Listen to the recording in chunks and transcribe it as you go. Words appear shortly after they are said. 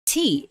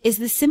T is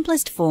the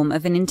simplest form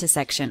of an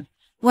intersection,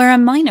 where a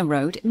minor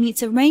road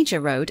meets a major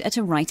road at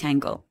a right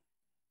angle.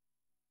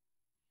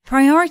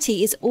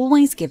 Priority is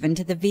always given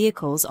to the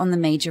vehicles on the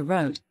major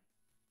road,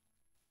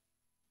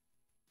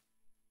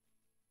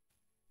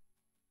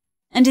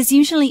 and is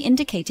usually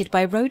indicated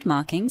by road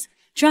markings,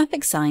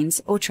 traffic signs,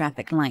 or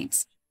traffic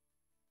lights.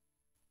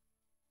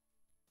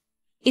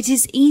 It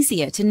is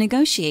easier to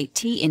negotiate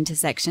T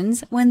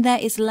intersections when there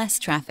is less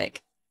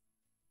traffic.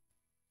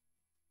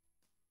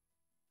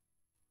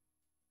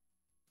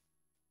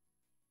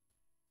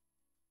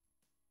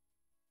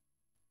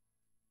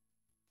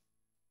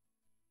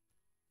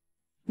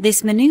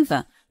 This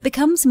maneuver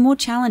becomes more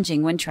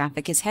challenging when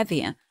traffic is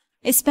heavier,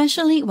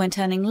 especially when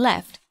turning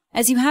left,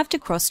 as you have to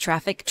cross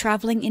traffic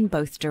traveling in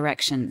both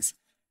directions.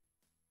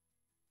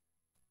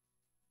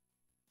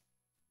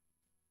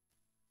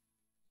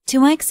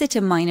 To exit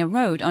a minor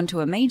road onto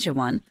a major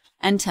one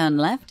and turn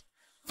left,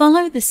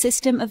 follow the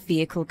system of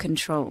vehicle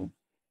control.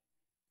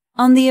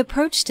 On the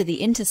approach to the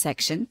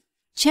intersection,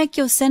 check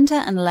your center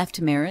and left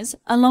mirrors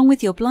along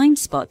with your blind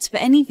spots for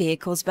any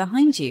vehicles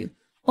behind you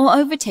or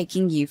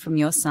overtaking you from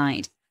your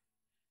side.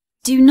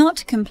 Do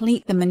not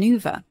complete the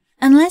maneuver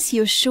unless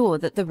you're sure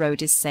that the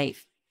road is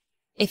safe.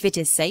 If it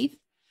is safe,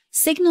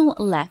 signal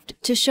left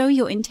to show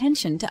your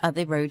intention to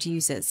other road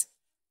users.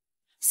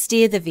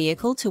 Steer the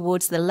vehicle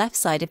towards the left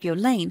side of your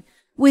lane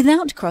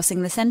without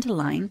crossing the center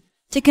line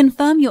to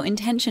confirm your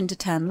intention to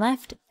turn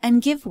left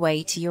and give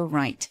way to your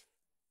right.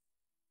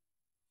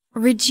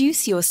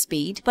 Reduce your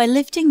speed by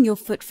lifting your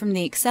foot from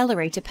the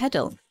accelerator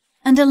pedal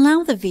and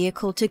allow the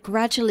vehicle to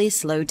gradually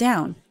slow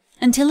down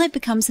until it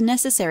becomes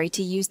necessary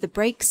to use the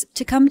brakes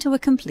to come to a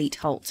complete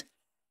halt.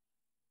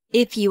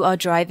 If you are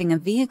driving a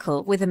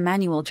vehicle with a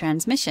manual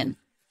transmission,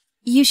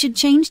 you should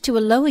change to a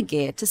lower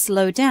gear to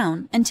slow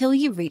down until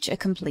you reach a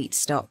complete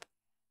stop.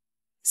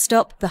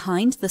 Stop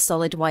behind the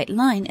solid white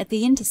line at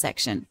the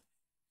intersection.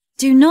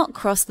 Do not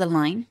cross the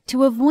line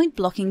to avoid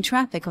blocking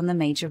traffic on the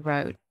major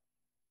road.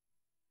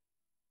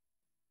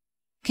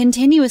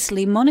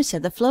 Continuously monitor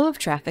the flow of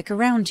traffic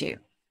around you.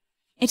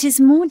 It is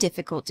more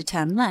difficult to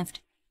turn left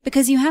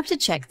because you have to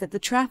check that the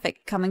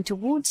traffic coming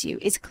towards you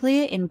is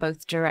clear in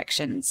both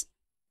directions.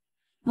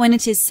 When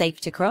it is safe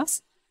to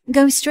cross,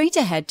 go straight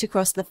ahead to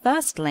cross the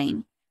first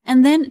lane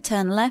and then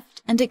turn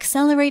left and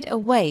accelerate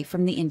away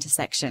from the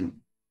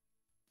intersection.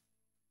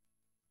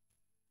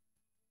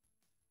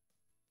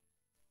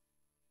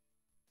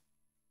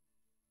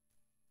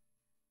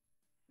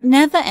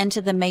 Never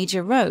enter the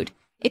major road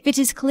if it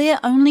is clear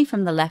only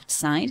from the left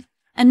side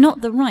and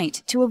not the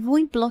right to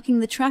avoid blocking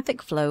the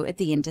traffic flow at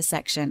the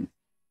intersection.